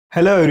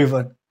Hello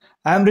everyone.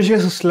 I am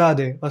Hrishikesh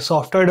Suslade, a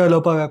software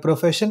developer by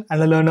profession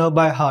and a learner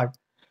by heart.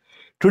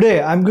 Today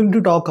I am going to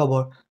talk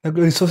about the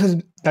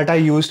resources that I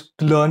used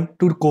to learn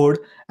to code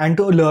and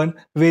to learn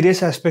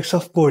various aspects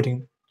of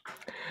coding.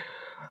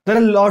 There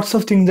are lots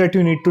of things that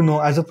you need to know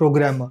as a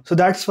programmer. So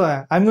that's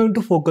why I'm going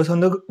to focus on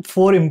the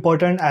four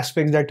important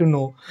aspects that you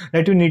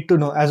need to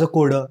know as a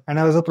coder and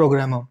as a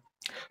programmer.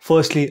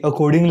 Firstly, a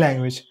coding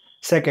language.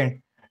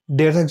 Second,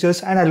 data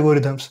structures and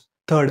algorithms.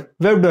 Third,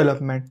 web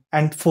development.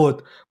 And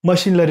fourth,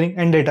 machine learning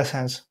and data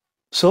science.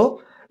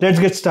 So let's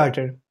get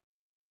started.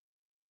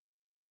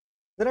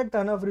 There are a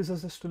ton of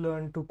resources to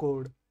learn to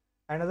code.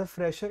 And as a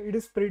fresher, it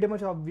is pretty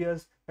much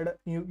obvious that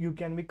you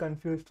can be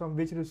confused from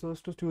which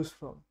resource to choose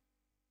from.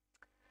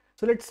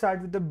 So let's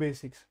start with the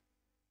basics.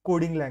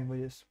 Coding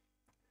languages.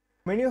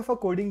 Many of our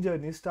coding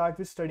journeys start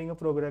with studying a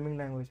programming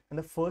language, and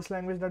the first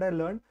language that I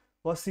learned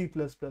was C++.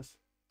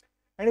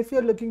 And if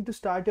you're looking to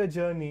start your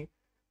journey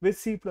with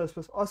C++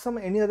 or some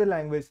any other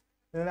language,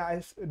 then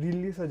I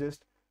really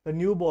suggest the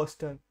New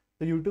Boston,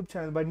 the YouTube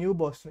channel by New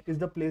Boston is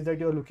the place that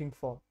you're looking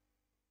for.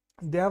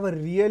 They have a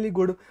really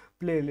good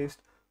playlist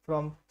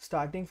from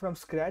starting from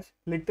scratch,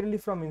 literally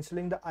from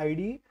installing the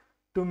IDE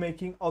to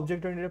making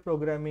object-oriented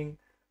programming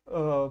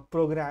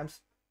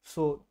programs.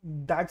 So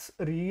that's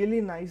a really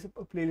nice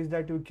playlist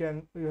that you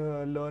can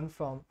learn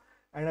from,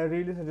 and I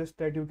really suggest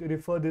that you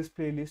refer this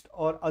playlist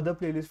or other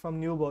playlists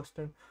from New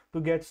Boston to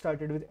get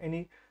started with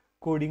any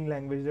coding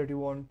language that you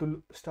want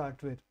to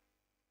start with.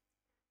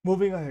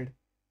 Moving ahead,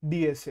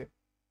 DSA.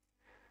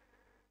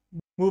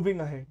 Moving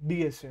ahead,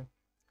 DSA.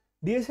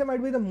 DSA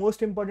might be the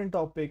most important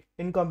topic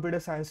in computer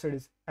science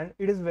studies, and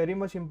it is very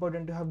much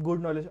important to have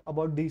good knowledge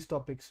about these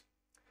topics.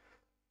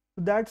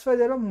 So that's why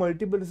there are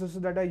multiple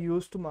resources that I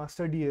use to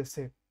master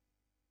DSA.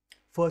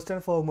 First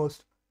and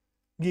foremost,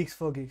 Geeks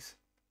for Geeks.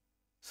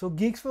 So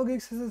Geeks for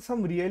Geeks has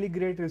some really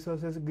great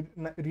resources,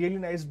 really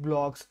nice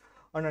blogs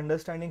on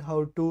understanding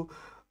how to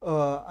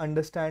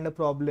understand a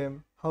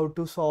problem, how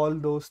to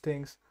solve those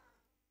things.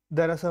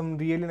 There are some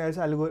really nice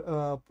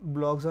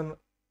blogs on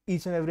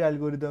each and every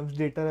algorithms,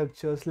 data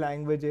structures,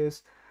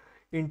 languages,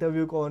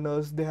 interview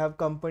corners. They have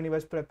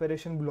company-wise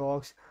preparation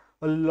blogs,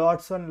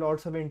 lots and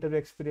lots of interview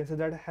experiences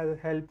that has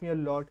helped me a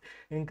lot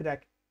in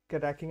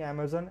cracking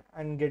Amazon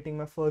and getting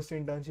my first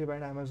internship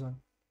at Amazon.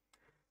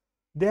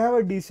 They have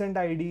a decent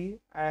ID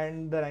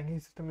and the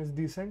ranking system is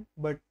decent,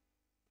 but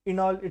in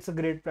all, it's a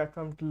great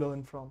platform to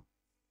learn from.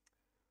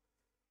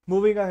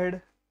 Moving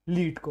ahead,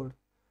 LeetCode.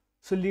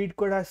 So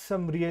LeetCode has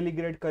some really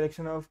great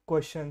collection of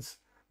questions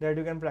that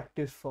you can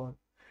practice for.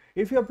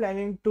 If you're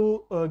planning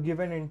to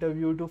give an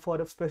interview to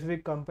for a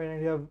specific company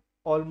and you have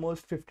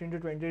almost 15 to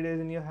 20 days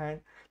in your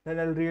hand, then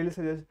I'll really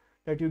suggest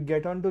that you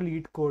get onto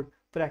LeetCode,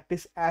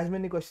 practice as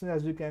many questions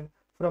as you can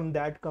from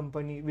that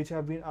company which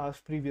have been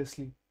asked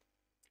previously.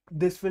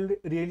 This will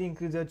really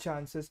increase your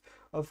chances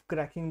of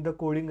cracking the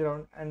coding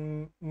round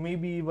and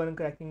maybe even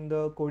cracking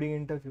the coding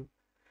interview.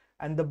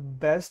 And the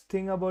best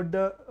thing about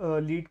the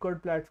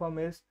LeetCode platform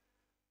is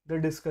the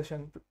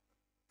discussion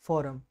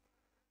forum.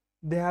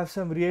 They have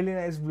some really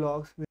nice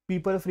blogs.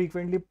 People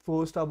frequently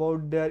post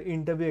about their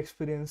interview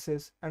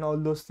experiences and all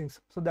those things.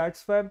 So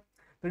that's why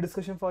the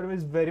discussion forum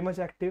is very much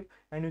active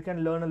and you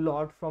can learn a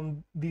lot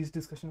from these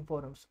discussion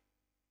forums.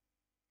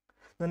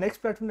 The next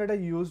platform that I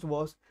used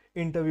was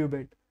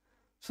InterviewBit.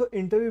 So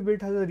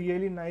InterviewBit has a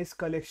really nice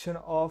collection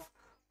of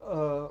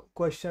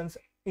questions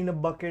in a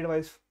bucket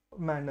wise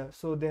manner.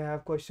 So they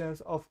have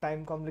questions of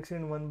time complexity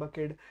in one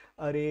bucket,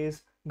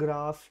 arrays,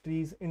 graphs,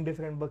 trees in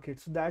different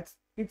buckets. So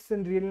it's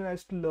really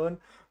nice to learn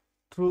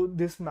through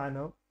this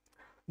manner.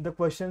 The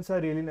questions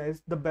are really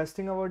nice. The best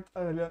thing about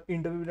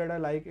interview that I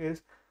like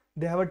is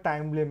they have a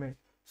time limit.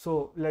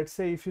 So let's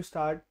say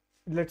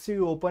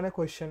you open a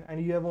question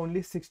and you have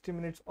only 60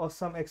 minutes or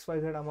some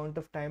XYZ amount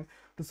of time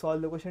to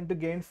solve the question to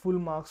gain full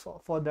marks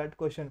for that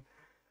question.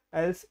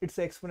 Else it's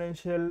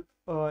exponentially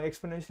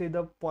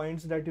the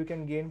points that you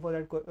can gain for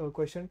that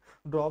question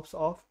drops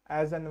off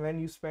as and when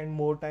you spend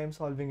more time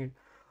solving it.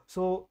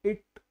 So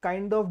it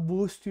kind of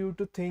boosts you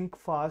to think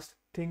fast,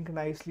 think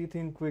nicely,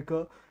 think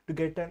quicker to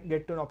get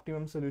to an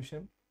optimum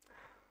solution.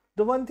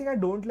 The one thing I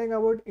don't like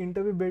about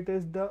InterviewBit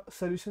is the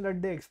solution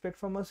that they expect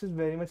from us is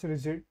very much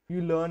rigid.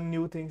 You learn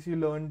new things, you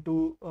learn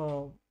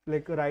to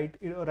write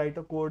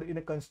a code in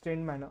a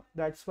constrained manner.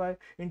 That's why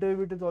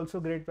InterviewBit is also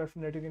a great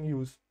platform that you can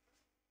use.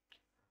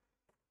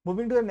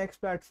 Moving to the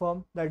next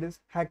platform, that is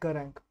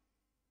HackerRank.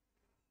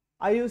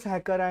 I use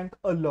HackerRank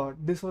a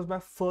lot. This was my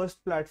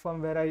first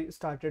platform where I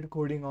started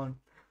coding on.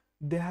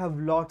 They have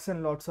lots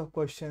and lots of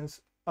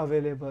questions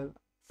available,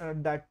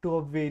 that too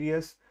of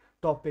various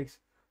topics.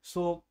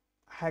 So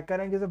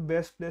HackerRank is the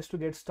best place to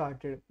get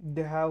started.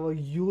 They have a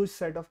huge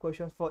set of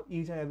questions for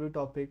each and every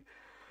topic.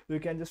 You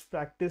can just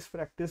practice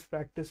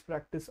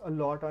a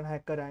lot on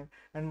HackerRank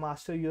and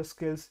master your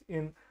skills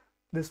in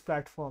this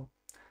platform.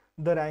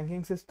 The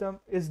ranking system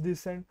is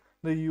decent,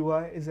 the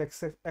UI is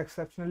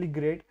exceptionally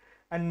great,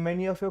 and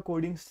many of your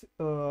coding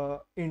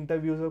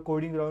interviews or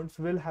coding rounds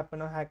will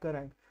happen on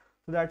HackerRank.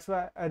 So that's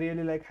why I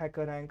really like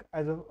HackerRank.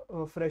 As a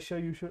fresher,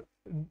 you should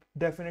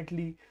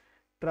definitely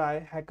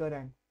try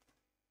HackerRank.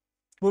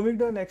 Moving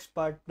to the next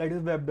part, that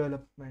is web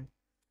development.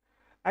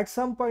 At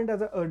some point,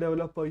 as a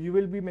developer, you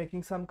will be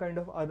making some kind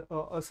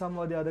of some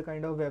or the other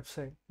kind of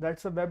website.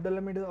 That's a web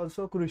development is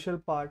also a crucial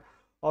part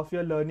of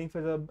your learning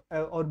for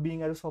or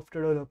being as a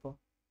software developer.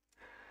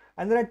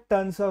 And there are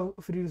tons of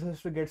free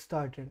resources to get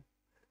started.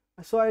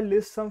 So I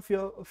list some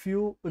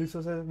few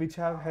resources which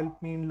have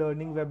helped me in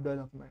learning web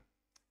development.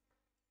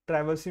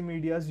 Traversy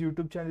Media's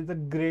YouTube channel is a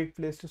great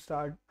place to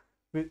start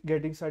with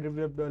getting started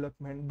with web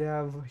development. They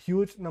have a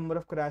huge number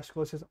of crash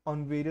courses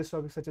on various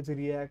topics such as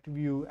React,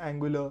 Vue,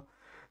 Angular,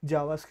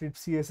 JavaScript,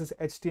 CSS,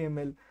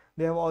 HTML.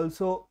 They have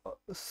also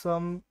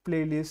some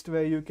playlist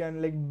where you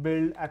can like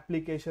build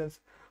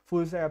applications,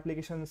 full stack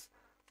applications,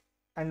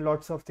 and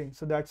lots of things.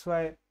 So that's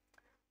why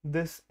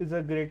this is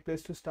a great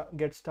place to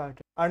get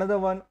started. Another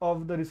one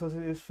of the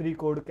resources is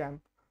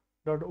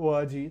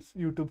freecodecamp.org's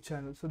YouTube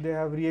channel. So they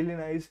have really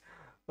nice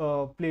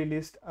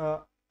playlist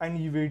and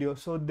videos.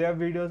 So their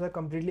videos are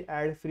completely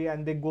ad free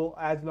and they go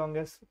as long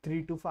as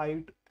 3 to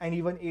 5 and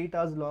even 8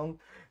 hours long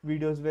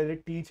videos where they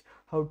teach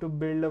how to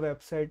build a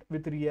website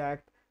with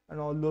React and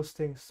all those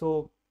things.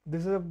 So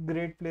this is a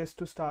great place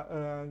to start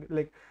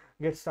like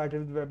get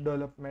started with web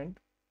development.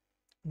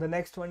 The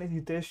next one is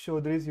Hitesh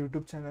Chaudhary's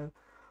YouTube channel.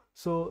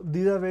 So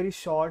these are very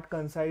short,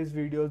 concise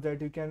videos that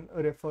you can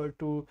refer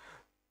to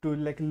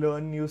like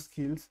learn new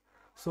skills.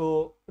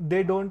 So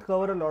they don't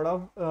cover a lot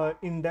of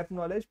in-depth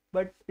knowledge,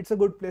 but it's a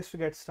good place to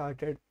get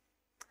started.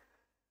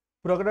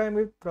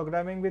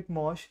 Programming with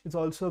Mosh is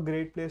also a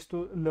great place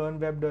to learn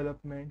web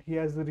development. He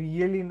has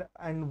really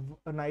a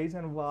nice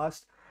and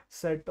vast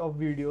set of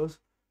videos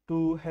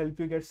to help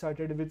you get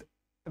started with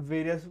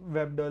various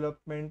web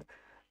development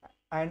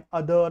and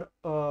other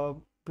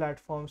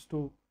platforms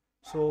too.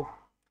 So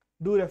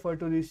do refer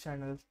to these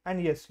channels.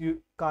 And yes,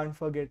 you can't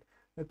forget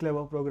the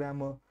Clever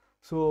Programmer.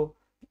 So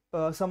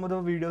some of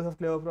the videos of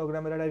Clever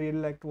Programmer that I really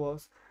liked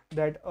was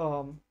that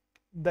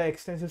the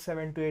extensive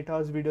 7 to 8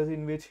 hours videos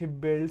in which he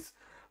builds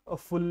a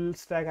full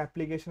stack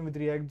application with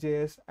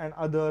React.js and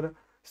other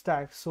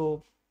stacks.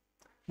 So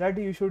that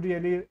you should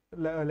really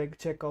like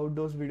check out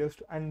those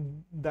videos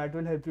and that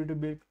will help you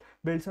to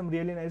build some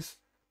really nice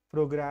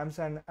programs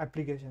and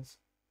applications.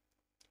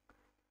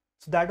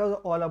 So that was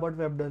all about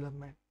web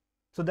development.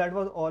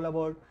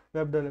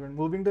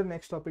 Moving to the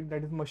next topic,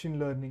 that is machine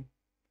learning.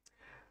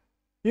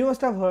 You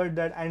must have heard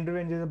that Andrew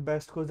Ng is the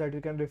best course that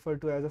you can refer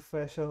to as a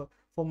fresher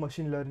for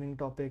machine learning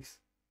topics.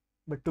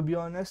 But to be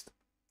honest,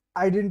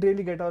 I didn't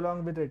really get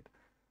along with it.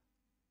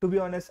 To be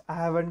honest, I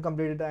haven't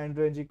completed the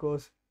Andrew Ng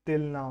course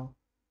till now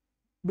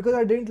because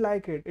I didn't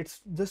like it.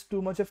 It's just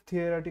too much of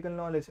theoretical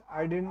knowledge.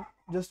 I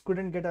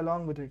couldn't get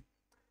along with it.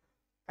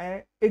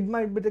 And it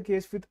might be the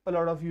case with a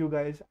lot of you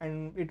guys,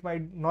 and it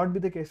might not be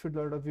the case with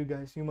a lot of you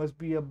guys. You must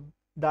be a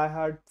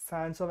diehard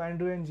fans of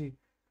Andrew Ng.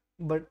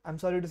 But I'm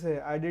sorry to say,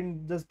 I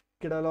didn't just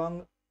get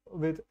along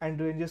with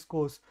Andrew Ng's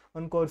course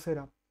on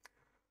Coursera.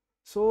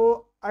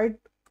 So I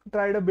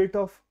tried a bit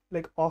of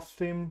like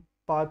off-stream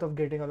path of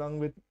getting along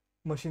with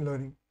machine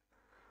learning.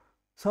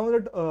 Some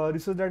of the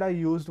resources that I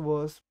used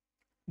was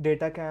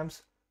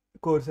DataCamp's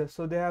courses.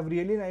 So they have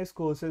really nice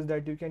courses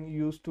that you can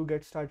use to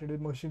get started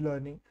with machine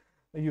learning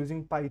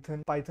using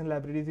Python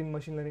libraries in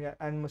machine learning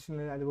and machine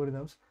learning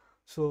algorithms.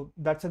 So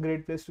that's a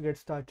great place to get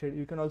started.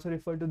 You can also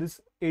refer to this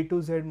A to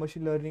Z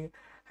machine learning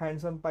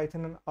hands-on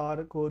Python and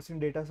R course in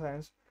data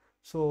science.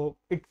 So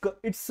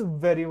it's a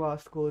very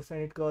vast course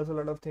and it covers a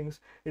lot of things.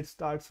 It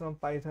starts from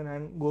Python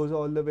and goes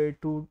all the way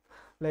to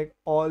like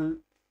all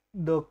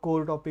the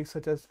core topics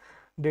such as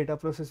data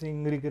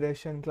processing,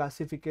 regression,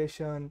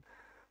 classification,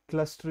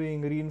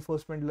 clustering,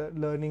 reinforcement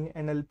learning,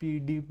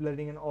 NLP, deep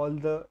learning, and all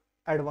the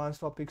advanced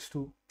topics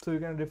too. So you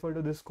can refer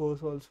to this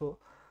course also.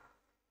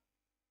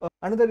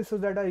 Another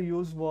resource that I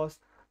used was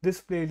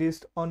this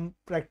playlist on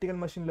practical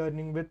machine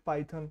learning with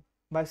Python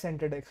by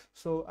CenterDex.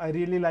 So I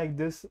really like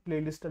this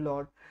playlist a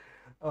lot.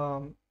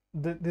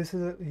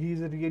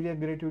 He's really a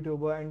great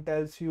YouTuber and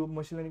tells you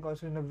machine learning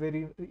concepts in a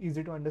very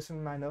easy to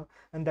understand manner,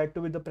 and that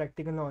too with the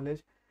practical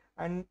knowledge.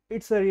 And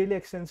it's a really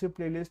extensive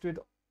playlist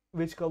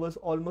which covers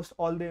almost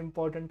all the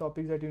important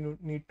topics that you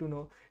need to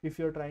know if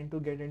you're trying to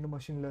get into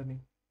machine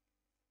learning.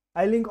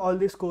 I link all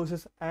these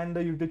courses and the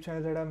YouTube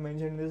channels that I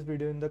mentioned in this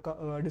video in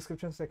the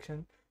description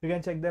section. You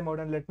can check them out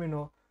and let me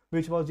know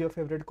which was your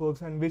favorite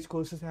course and which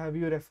courses have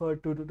you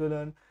referred to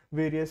learn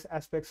various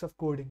aspects of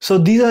coding. So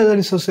these are the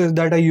resources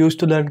that I use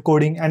to learn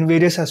coding and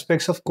various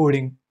aspects of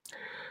coding.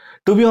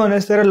 To be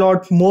honest, there are a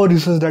lot more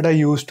resources that I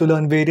use to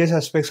learn various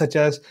aspects such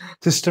as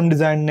system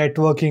design,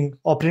 networking,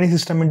 operating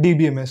system, and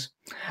DBMS.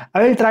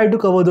 I will try to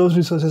cover those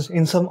resources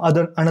in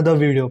another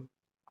video.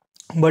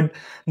 But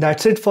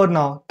that's it for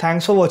now.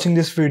 Thanks for watching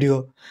this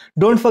video.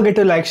 Don't forget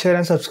to like, share,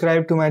 and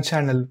subscribe to my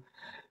channel.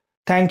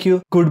 Thank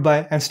you,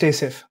 goodbye, and stay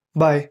safe.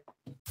 Bye.